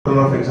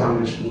of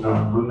examination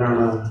ಮುನ್ನಣ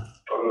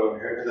ಅವರು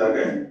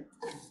ಹೇಳಿದಾಗೆ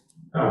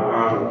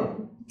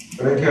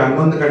ಬೆಳಗ್ಗೆ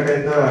 11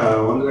 ಗಂಟೆಯಿಂದ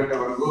 1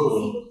 ಗಂಟೆವರೆಗೂ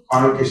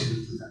ಕಾನ್ವೊಕೇಶನ್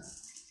ಇರ್ತದೆ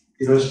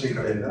ಯೂನಿವರ್ಸಿಟಿ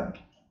ಕಡೆಯಿಂದ.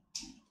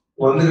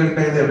 1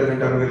 ಗಂಟೆಯಿಂದ 2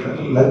 ಗಂಟೆವರೆಗೆ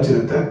ಲಂಚ್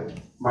ಇರುತ್ತೆ.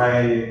 My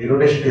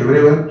invitation to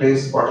everyone,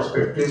 please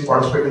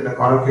participate in the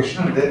convocation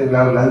and then we'll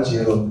have lunch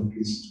here also,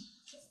 please.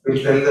 We'll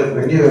tell the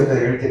venue ಅಂತ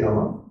ಹೇಳ್ತೀನಿ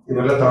ನಾವು.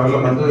 ಇವೆಲ್ಲ ತಾವೆಲ್ಲ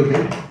ಬಂದು ಇಲ್ಲಿ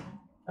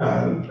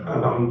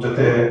ನಮ್ಮ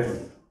ಜೊತೆ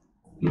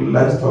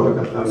ಲಂಚ್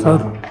ತಗೋಬೇಕಂತ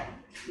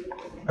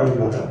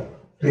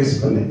ಪ್ಲೀಸ್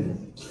ಬನ್ನಿ.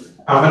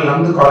 ಆಮೇಲೆ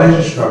ನಮ್ದು ಕಾಲೇಜ್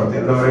ಶುರು ಆಗುತ್ತೆ,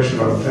 2:30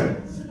 ಶುರು ಆಗುತ್ತೆ.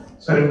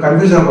 ಸೊ ನಿಮ್ಗೆ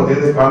ಕನ್ಫ್ಯೂಸ್ ಆಗುತ್ತೆ,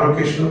 ಇದು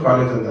ಕಾನ್ವೊಕೇಶನ್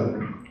ಕಾಲೇಜ್ ಅಂತ.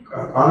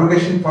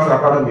 ಕಾನ್ವೊಕೇಶನ್ ಫಾರ್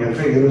ಅಕಾಡೆಮಿ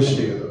ಅಂದರೆ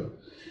ಯೂನಿವರ್ಸಿಟಿ. ಅದು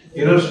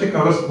ಯೂನಿವರ್ಸಿಟಿ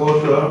ಕವರ್ಸ್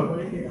ಬೋತ್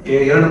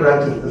 2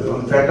 ಬ್ರಾಂಚ್ ಇರ್ತದೆ,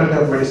 ಒಂದು faculty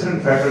of medicine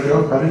and faculty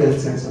of college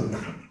health science ಅಂತ.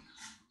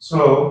 So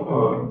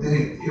the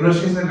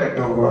university like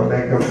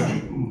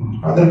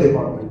other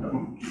department.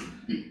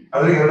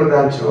 ಅದ್ರಿಗೆ 2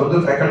 branch, ಒಂದು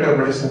faculty of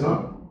medicine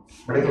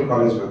medical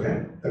college ಬಗ್ಗೆ,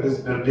 that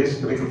is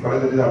medical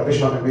college, that is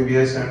admission of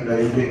MBBS and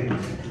MD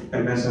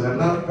MS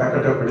ಅದೆಲ್ಲ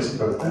faculty of medicine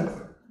ಬರುತ್ತೆ.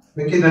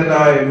 ಮಿಕ್ಕಿದೆಲ್ಲ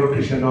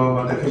nutrition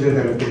ಮತ್ತೆ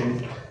physiotherapy,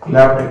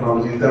 lab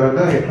technology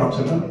ಇಂಥವೆಲ್ಲ economics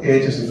ಎಲ್ಲ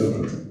AHS ಇಂದ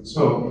ಬರುತ್ತೆ.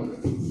 So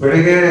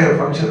ಬೆಳಿಗ್ಗೆ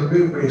function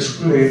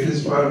it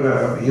is for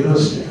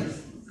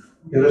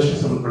university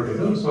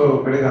ಸಂಬಂಧಪಟ್ಟಿದ್ದು. ಸೊ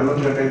ಬೆಳಿಗ್ಗೆ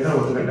 11 ಗಂಟೆಯಿಂದ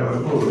 1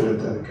 ಗಂಟೆವರೆಗೂ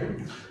ಇರುತ್ತೆ. ಅದಕ್ಕೆ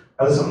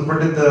ಅದು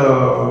ಸಂಬಂಧಪಟ್ಟಿದ್ದ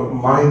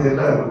ಮಾಹಿತಿ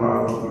ಎಲ್ಲ ನಮ್ಮ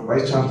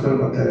ವೈಸ್ ಚಾನ್ಸಲರ್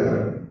ಮತ್ತೆ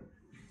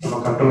ನಮ್ಮ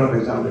ಕಂಟ್ರೋಲರ್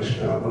ಎಕ್ಸಾಮಿನೇಷನ್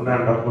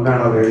ಮುನ್ನಾಣ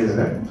ಅವರು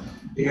ಹೇಳಿದ್ದಾರೆ.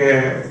 ಈಗ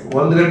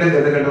 1 ಗಂಟೆಯಿಂದ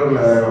 2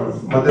 ಗಂಟೆವರೆಗೆ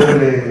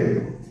ಮಧ್ಯದಲ್ಲಿ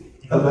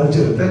ಲಂಚ್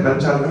ಇರುತ್ತೆ.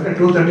 ಲಂಚ್ ಆದ್ಮೇಲೆ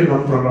 2:30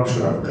 ನಮ್ಮ ಪ್ರೋಗ್ರಾಮ್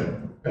ಶುರು ಆಗುತ್ತೆ.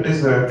 That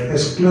is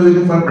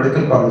exclusively for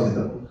medical college.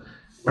 ಇದು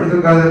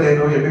ಮೆಡಿಕಲ್ ಕಾಲೇಜಲ್ಲಿ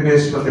ಏನು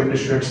MBBS ಮತ್ತು MD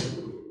ಸ್ಟೂಡೆಂಟ್ಸ್,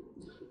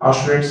 ಆ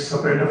ಸ್ಟೂಡೆಂಟ್ಸ್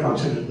ಸಪ್ರೇಟ್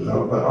ಫಂಕ್ಷನ್ ಇರ್ತದೆ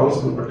ಅವ್ರು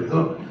ಸಂಬಂಧಪಟ್ಟಿದ್ದು.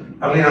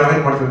 ಅಲ್ಲಿ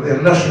ನಾವೇನು ಮಾಡ್ತಿರ್ತೀವಿ,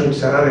 ಎಲ್ಲ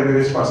ಸ್ಟೂಡೆಂಟ್ಸ್ ಯಾರು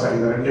MBBS ಪಾಸ್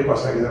ಆಗಿದ್ದಾರೆ, MD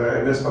ಪಾಸ್ ಆಗಿದ್ದಾರೆ,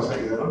 MS ಪಾಸ್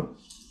ಆಗಿದ್ದಾರೆ,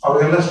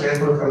 ಅವಾಗೆಲ್ಲ ಸ್ಟೇಜ್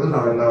ಕರೆದು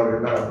ನಾವೆಲ್ಲ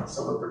ಅವರೆಲ್ಲ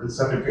ಸಂಬಂಧಪಟ್ಟಿದ್ದು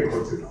ಸರ್ಟಿಫಿಕೇಟ್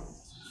ಕೊಡ್ತೀವಿ ನಾವು.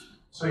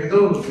 ಸೊ ಇದು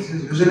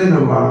ಯೂಶಲಿ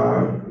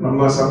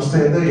ನಮ್ಮ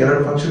ಸಂಸ್ಥೆಯಿಂದ 2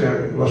 ಫಂಕ್ಷನ್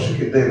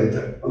ವರ್ಷಕ್ಕೆ ಇದ್ದೇ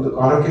ಇರುತ್ತೆ. ಒಂದು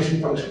ಕಾನ್ವೊಕೇಶನ್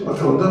ಫಂಕ್ಷನ್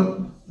ಮತ್ತು ಒಂದು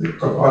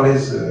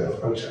college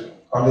function,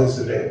 college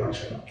day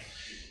function.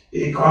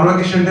 ಈ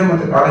ಕಾನ್ವೊಕೇಶನ್ ಡೇ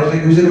ಮತ್ತು ಕಾಲೇಜ್ ಡೇ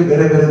ಯೂಶಲಿ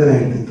ಬೇರೆ ಬೇರೆ ದಿನ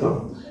ಇರ್ತಿತ್ತು.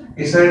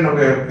 ಈ ಸಾರಿ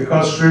ನಮಗೆ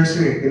ಬಿಕಾಸ್ ಸ್ಟೂಡೆಂಟ್ಸ್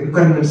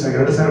ಇನ್ಕನ್ವೀನಿಯನ್ಸ್ ಆಗಿ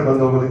 2 ಸಾರಿ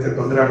ಬಂದು ಹೋಗೋದಕ್ಕೆ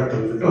ತೊಂದರೆ ಆಗುತ್ತೆ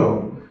ಅಂದ್ಬಿಟ್ಟು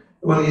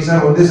ಈ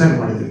ಸಾರಿ ಒಂದೇ ಸಾರಿ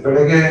ಮಾಡಿದ್ವಿ.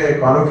 ಬೆಳಗ್ಗೆ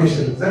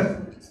ಕಾನ್ವೊಕೇಶನ್ ಇರುತ್ತೆ,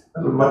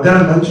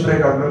 ಮಧ್ಯಾಹ್ನ ಲಂಚ್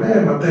ಬ್ರೇಕ್ ಆದ್ಮೇಲೆ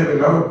ಮತ್ತೆ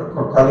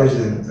ಕಾಲೇಜ್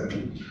ಡೇ ಇರುತ್ತೆ.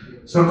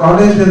 ಸೊ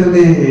ಕಾಲೇಜ್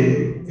ಡೇದಲ್ಲಿ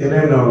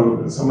ಏನೇನು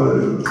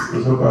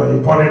ಸ್ವಲ್ಪ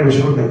ಇಂಪಾರ್ಟೆಂಟ್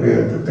ವಿಷಯಗಳು ನಿಮಗೆ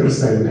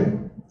ತಿಳಿಸ್ತಾ ಇದ್ದೀನಿ.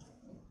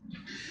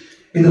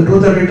 ಇದು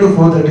 2:30 to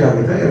 4:30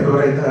 ಆಗಿದೆ.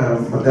 2:30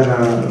 ಮಧ್ಯಾಹ್ನ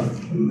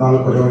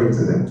 4:15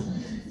 ಇರ್ತದೆ.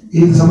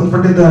 ಇದು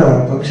ಸಂಬಂಧಪಟ್ಟಿದ್ದ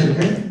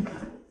ಫಂಕ್ಷನ್ಗೆ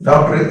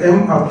ಡಾಕ್ಟರ್ M.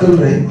 ಅಬ್ದುಲ್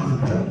ರಹೀಮ್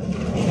ಅಂತ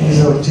is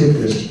our chief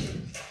guest.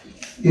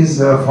 Is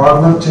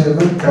farmer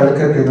chairman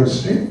Calicut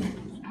university,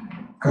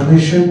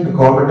 commission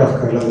government of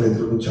Kerala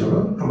ಇದ್ರು ಮುಂಚೆ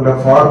ಅವರು. ಆಮೇಲೆ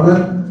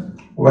farmer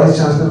vice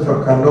chancellor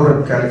for Kannur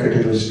and Calicut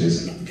universities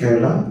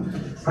Kerala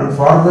and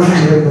farmer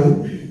chairman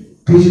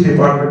PG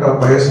department of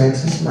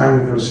ಬಯೋಸೈನ್ಸಸ್ ma'am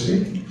university.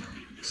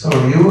 So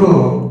ಇವರು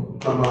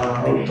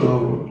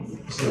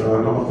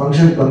ನಮ್ಮ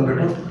ಫಂಕ್ಷನ್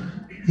ಬಂದ್ಬಿಟ್ಟು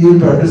ಈ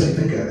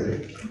ಅಡ್ರೆಸ್ಸಿಂಗ್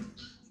ಗ್ಯಾದರಿಂಗ್.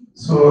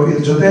 ಸೊ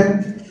ಇದ್ರ ಜೊತೆ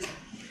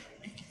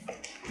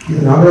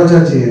ಇದು ನಾಗರಾಜ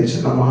GH,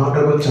 ನಮ್ಮ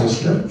honourable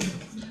chancellor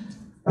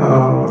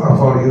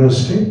of our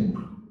university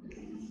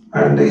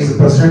and he is the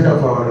president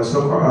of our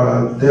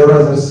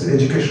Devaraja's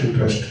Education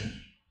Trust.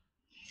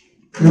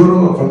 Euro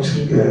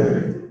function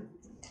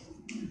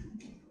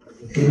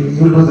he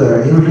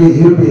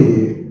will be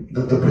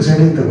the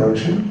presiding the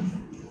function.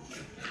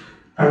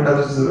 And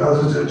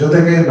ಅದರ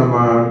ಜೊತೆಗೆ ನಮ್ಮ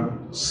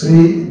Shri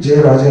J.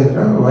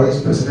 Rajendra, vice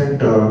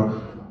president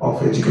of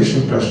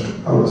education trust,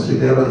 ಅವರು Shri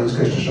Devaraj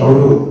education trust,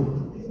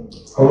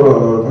 ಅವರು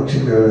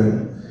function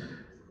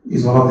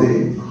is one of the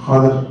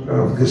honour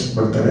guest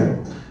ಬರ್ತಾರೆ.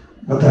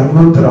 ಮತ್ತು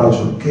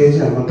Hanumantharaju, KG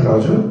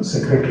Hanumantharaju,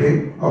 secretary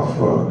of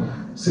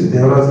Shri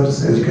Devaraj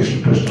education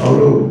trust,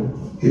 ಅವರು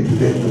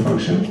ಇದ್ದಿದೆ ಇನ್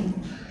function.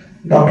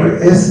 Doctor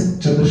S.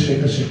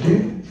 Chandrashekhar Shetty,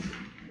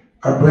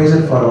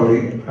 adviser for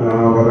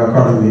our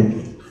academy.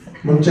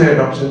 ಮುಂಚೆ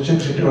doctor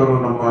Chandrashekhar Shetty ಅವರು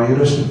ನಮ್ಮ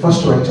ಯೂನಿವರ್ಸಿಟಿ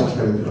ಫಸ್ಟ್ ವೈಸ್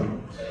ಚಾನ್ಸಲರ್ ಇದ್ದರು.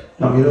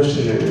 ನಮ್ಮ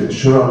ಯೂನಿವರ್ಸಿಟಿ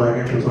ಶುರು ಆದಾಗ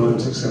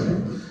 2006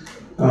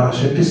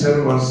 Shetty sir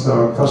was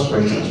first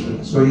vice chancellor.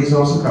 So is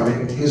also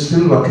coming, is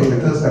still working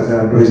with us as A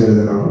adviser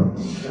ಇದ್ದಾರೆ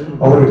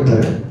ಅವರು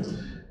ಇರ್ತಾರೆ.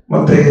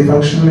 ಮತ್ತು ಈ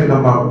ಫಂಕ್ಷನಲ್ಲಿ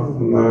ನಮ್ಮ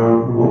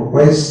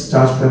ವೈಸ್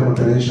ಚಾನ್ಸಲರ್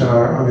ಮತ್ತು ರಿಜಿಸ್ಟರ್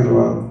ಆಗಿರುವ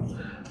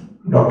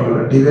ಡಾಕ್ಟರ್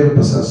DVL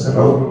ಪ್ರಸಾದ್ ಸರ್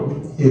ಅವರು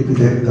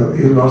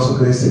will also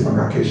grace the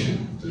occasion.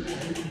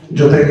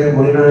 ಜೊತೆಗೆ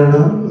Muninarayana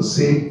C.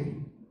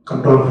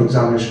 Control of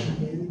examination,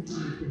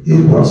 he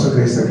will also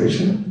grace the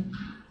occasion.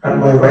 And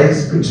my vice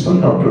principal,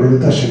 Dr.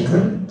 Vinita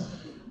Shankar,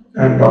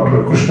 and Dr.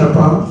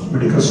 Krishnappa,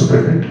 medical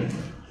superintendent.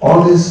 All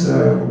these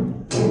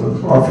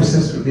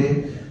officers will be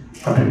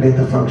attending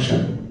the function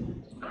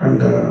and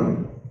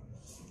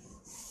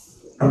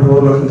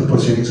overlooking the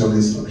proceedings of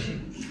this function.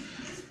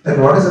 Then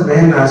what is the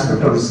main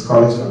aspect of this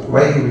college?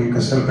 Why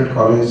we celebrate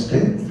college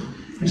day?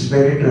 It's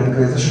mainly to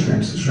encourage the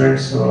students.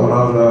 Students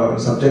overall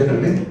subject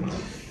ಅಲ್ಲಿ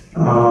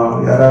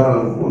ಯಾರು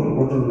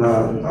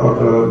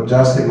ಅವರು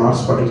ಜಾಸ್ತಿ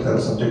marks ಪಟ್ಟಿರ್ತಾರೆ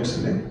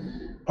ಸಬ್ಜೆಕ್ಟ್ಸಲ್ಲಿ,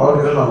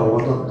 ಅವ್ರಿಗೆಲ್ಲ ನಾವು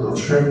ಒಂದೊಂದು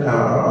student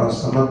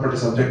ಸಂಬಂಧಪಟ್ಟ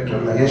subject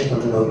highest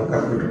ಬಂದಿದ್ದು ಅವ್ರನ್ನ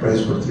ಕಂಪ್ಯೂಟರ್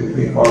ಪ್ರೈಸ್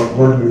ಕೊಡ್ತೀವಿ,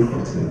 ಗೋಲ್ಡ್ ಮೆಡಲ್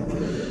ಕೊಡ್ತೀವಿ.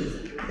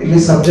 ಇಲ್ಲಿ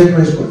ಸಬ್ಜೆಕ್ಟ್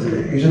ವೈಸ್ ಕೊಡ್ತೀವಿ.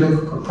 ಯೂಶಲಿ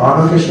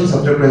ಕಾನ್ವೊಕೇಶನ್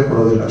ಸಬ್ಜೆಕ್ಟ್ ವೈಸ್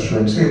ಕೊಡೋದಿಲ್ಲ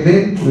ಸ್ಟೂಡೆಂಟ್ಸ್,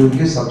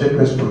 ಇಲ್ಲಿ ಸಬ್ಜೆಕ್ಟ್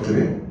ವೈಸ್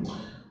ಕೊಡ್ತೀವಿ.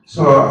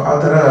 ಸೊ ಆ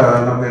ಥರ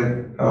ನಮಗೆ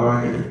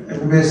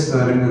MBBS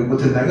ನಿಮಗೆ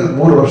ಗೊತ್ತಿದ್ದಾಗ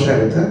 3 ವರ್ಷ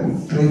ಇರುತ್ತೆ,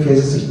 3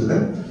 phases ಇರ್ತದೆ.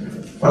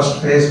 ಫಸ್ಟ್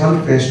phase 1,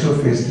 phase 2,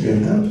 phase 3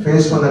 ಅಂತ.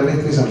 phase 1 ಅಲ್ಲಿ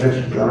 3 ಸಬ್ಜೆಕ್ಟ್ಸ್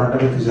ಇರ್ತದೆ,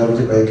 ಅನಾಟಮಿ,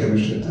 ಫಿಸಿಯಾಲಜಿ,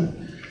 ಬಯೋಕೆಮಿಸ್ಟ್ರಿ ಅಂತ.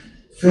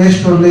 phase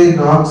 2 ಅಲ್ಲಿ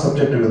 4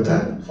 ಸಬ್ಜೆಕ್ಟ್ ಇರುತ್ತೆ,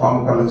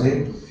 ಫಾರ್ಮಕಾಲಜಿ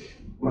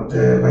ಮತ್ತು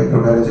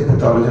microbiology,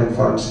 pathology and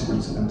forensic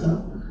medicine ಅಂತ.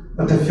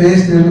 ಮತ್ತು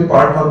phase 3 ಅಲ್ಲಿ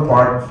ಪಾರ್ಟ್ 1,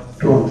 ಪಾರ್ಟ್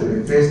 2 ಅಂತೀವಿ.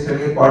 phase 3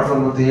 ಅಲ್ಲಿ ಪಾರ್ಟ್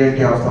 1 ಮತ್ತು ENT,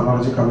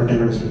 ಆಫ್ಥಾಲ್ಮಾಲಜಿ, ಕಮ್ಯುನಿಟಿ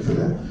ಮೆಡಿಸಿನ್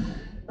ಇರ್ತದೆ.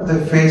 ಮತ್ತು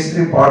phase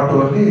 3 ಪಾರ್ಟ್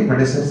 2 ಅಲ್ಲಿ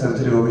ಮೆಡಿಸಿನ್,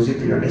 ಸರ್ಜರಿ, OBG,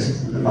 ಪೀಡಿಯಾಟ್ರಿಕ್ಸ್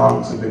ಇರ್ತದೆ.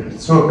 4 ಸಬ್ಜೆಕ್ಟ್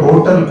ಇರ್ತದೆ. ಸೊ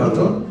ಟೋಟಲ್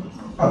ಬಂದು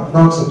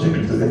 14 ಸಬ್ಜೆಕ್ಟ್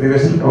ಇರ್ತದೆ.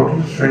 MBBS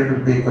total student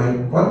will be going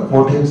for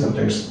 14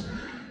 subjects.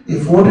 ಈ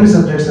 14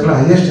 ಸಬ್ಜೆಕ್ಟ್ಸ್ ಎಲ್ಲ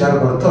ಹೈಯೆಸ್ಟ್ ಯಾರು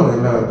ಬರುತ್ತೋ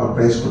ಅವೆಲ್ಲ ನಾವು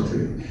ಪ್ರೈಸ್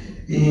ಕೊಡ್ತೀವಿ.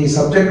 ಈ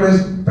ಸಬ್ಜೆಕ್ಟ್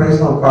ವೈಸ್ ಪ್ರೈಸ್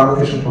ನಾವು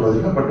ಕಾನ್ವೊಕೇಶನ್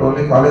ಕೊಡೋದಿಲ್ಲ, ಬಟ್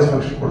ಓನ್ಲಿ ಕಾಲೇಜ್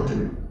ಫಂಕ್ಷನ್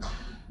ಕೊಡ್ತೀವಿ.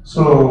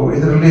 ಸೊ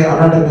ಇದರಲ್ಲಿ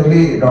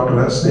ಅನಾಟಮಿಯಲ್ಲಿ ಡಾಕ್ಟರ್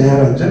ಸ್ನೇಹ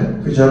Ranjan,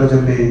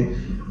 ಫಿಸಿಯಾಲಜಿಯಲ್ಲಿ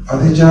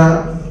ಅದಿಜಾ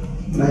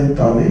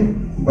Naithani,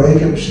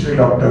 biochemistry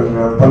doctor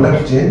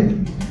ಪಲ್ಲಕ್ Jain,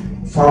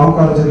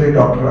 ಫಾರ್ಮಕಾಲಜಿಯಲ್ಲಿ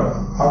doctor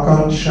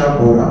Akanksha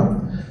Bora,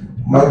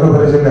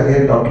 ಮೈಕ್ರೋಬಯಾಲಜಿಯಲ್ಲಿ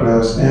again doctor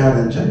ಸ್ನೇಹ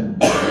ರಂಜನ್,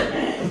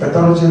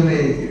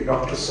 ಪೆಥಾಲಜಿಯಲ್ಲಿ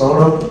ಡಾಕ್ಟರ್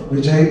ಸೌರಭ್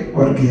ವಿಜಯ್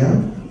ವರ್ಗೀಯ,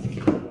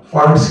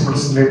 ಫಾರೆನ್ಸಿಕ್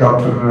ಮೆಡಿಸಿನ್ಲಿ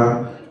ಡಾಕ್ಟರ್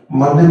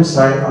ಮನ್ನಿಂ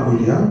ಸಾಯಿ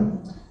ಅಮೂಲ್ಯ,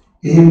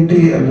 ENT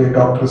ಅಲ್ಲಿ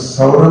ಡಾಕ್ಟರ್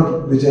ಸೌರಭ್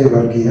ವಿಜಯ್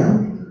ವರ್ಗೀಯ,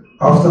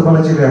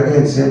 ಆಫ್ಥಾಲ್ಮಾಲಜಿಯಲ್ಲಿ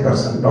again same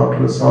person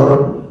doctor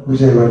Saurabh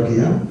Vijay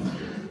ವರ್ಗೀಯ,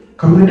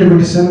 ಕಮ್ಯುನಿಟಿ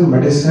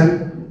ಮೆಡಿಸಿನ್,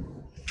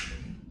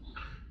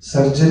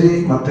 ಸರ್ಜರಿ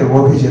ಮತ್ತು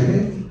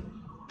OBGಯಲ್ಲಿ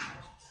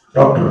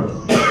doctor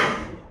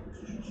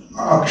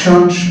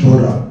ಅಕ್ಷಾಂಶ್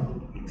Bora,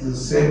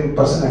 same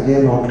person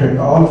again obtained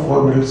all 4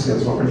 medals, he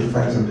has obtained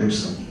 5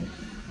 subjects.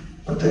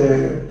 ಮತ್ತು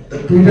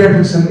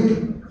paediatrics ಅಲ್ಲಿ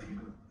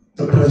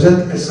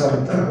ಪ್ರಜತ್ SR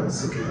ಅಂತ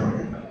ಸಿಕ್ಕಿದೆ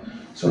ಅವರಿಗೆ.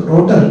 So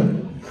total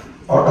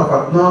out of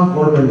 14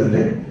 gold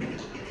ಮೆಡಲಲ್ಲಿ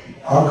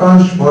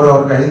Akash Bora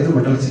ಅವ್ರಿಗೆ 5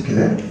 ಮೆಡಲ್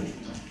ಸಿಕ್ಕಿದೆ,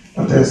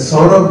 ಮತ್ತು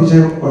ಸೌರಭ್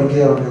ವಿಜಯ್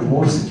ವರ್ಗೀಯ ಅವರಿಗೆ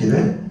 3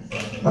 ಸಿಕ್ಕಿದೆ,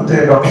 ಮತ್ತು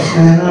ಡಾಕ್ಟರ್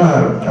ಸ್ನೇಹ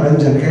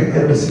ರಂಜನ್ಗೆ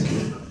 2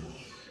 ಸಿಕ್ಕಿದೆ.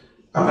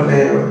 ಆಮೇಲೆ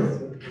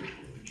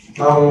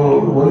ನಾವು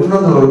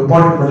ಒಂದೊಂದು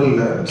important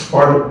medal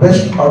spot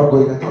best out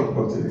going ಅಂತ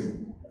ಕೊಡ್ತೀವಿ.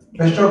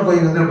 ಬೆಸ್ಟ್ ಔಟ್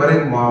ಗೋಯಿಂಗ್ ಅಂದರೆ ಬರೀ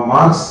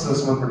ಮಾರ್ಕ್ಸ್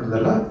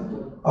ಸಂಬಂಧಪಟ್ಟಿದ್ದಲ್ಲ,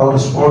 ಅವರ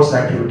sports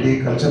activity,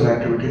 cultural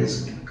activities,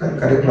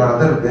 curricular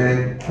ಅಂದರೆ ಬೇರೆ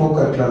ಕೋ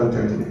ಕರಿಕ್ಯುಲರ್ ಅಂತ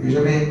ಹೇಳ್ತೀವಿ.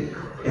 Usually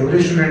every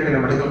student in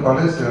medical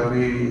college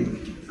V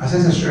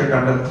assess A student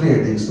under 3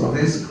 headings. So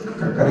this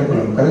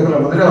curriculum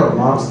ಅಂದರೆ ಅವ್ರ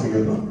ಮಾರ್ಕ್ಸ್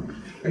ತೆಗೆಯೋದು.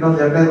 ಇನ್ನೊಂದು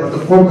 2ನೇದು ಬಂದು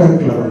ಕೋ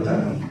ಕರಿಕ್ಯುಲರ್ ಅಂತ,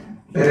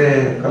 ಬೇರೆ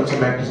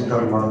ಕಲ್ಚರಲ್ ಆಕ್ಟಿವಿಟೀಸ್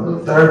ಇಂಥವ್ರು ಮಾಡೋದು.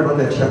 3rd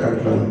ಬಂದು ಎಕ್ಸ್ಟ್ರಾ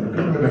ಕರಿಕ್ಯುಲರ್,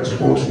 ಲೈಕ್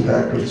ಸ್ಪೋರ್ಟ್ಸ್ ಇಂಥ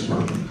ಆಕ್ಟಿವಿಟೀಸ್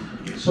ಮಾಡೋದು.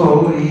 ಸೊ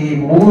ಈ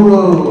 3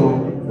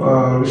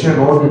 ವಿಷಯ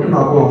ನೋಡಿಬಿಟ್ಟು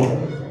ನಾವು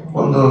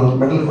ಒಂದು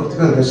ಮೆಡಲ್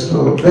ಕೊಡ್ತೀವಿ. ಅದು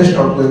ಬೆಸ್ಟ್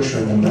ಔಟ್ ಗೋಯಿಂಗ್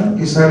ಸ್ಟೂಡೆಂಟ್ ಅಂತ.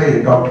 ಈ ಸಾರಿ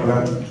ಡಾಕ್ಟರ್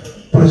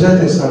ಪ್ರಜತ್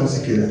SR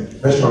ಸಿಕ್ಕಿದೆ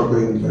ಬೆಸ್ಟ್ ಔಟ್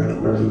ಗೋಯಿಂಗ್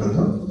ಮೆಡಲ್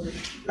ಅದು.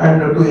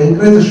 And to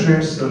encourage the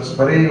students,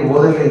 ಬರೀ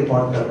ಓದಲ್ಲೇ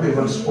ಇಂಪಾರ್ಟೆಂಟ್,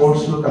 ಇವನ್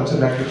ಸ್ಪೋರ್ಟ್ಸ್,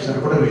 ಕಲ್ಚರಲ್ ಆಕ್ಟಿವಿಟೀಸ್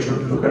ಅಲ್ಲಿ ಕೂಡ we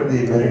should look at the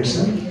merits.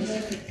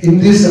 In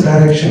this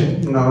direction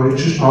our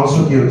institution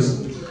also gives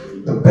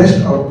the best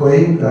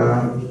outgoing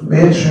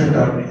male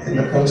student in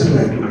the cultural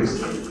activities.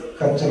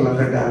 Cultural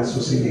ಅಂದರೆ dance,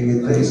 singing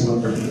ಇಂಥ ಈ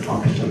ಸಂಬಂಧಪಟ್ಟಿದ್ದ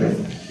ಕಾಂಪಿಟೇಷನಲ್ಲಿ.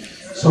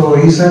 So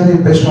ಈ ಸಾರಿ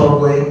best out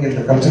going ಇಂಥ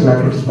cultural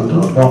activities ಬಂದು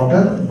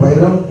doctor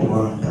Bhairav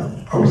Kumar ಅಂತ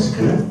ಅವ್ರು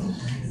ಸಿಕ್ಕಿದೆ.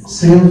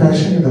 Same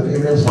fashion in the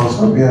females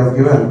also we have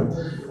given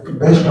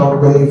best out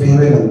going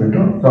female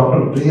ಅಂದ್ಬಿಟ್ಟು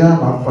ಡಾಕ್ಟರ್ ಪ್ರಿಯಾ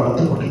ನಾಗ್ಪಾಲ್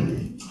ಅಂತ ಕೊಟ್ಟಿದ್ದೀವಿ.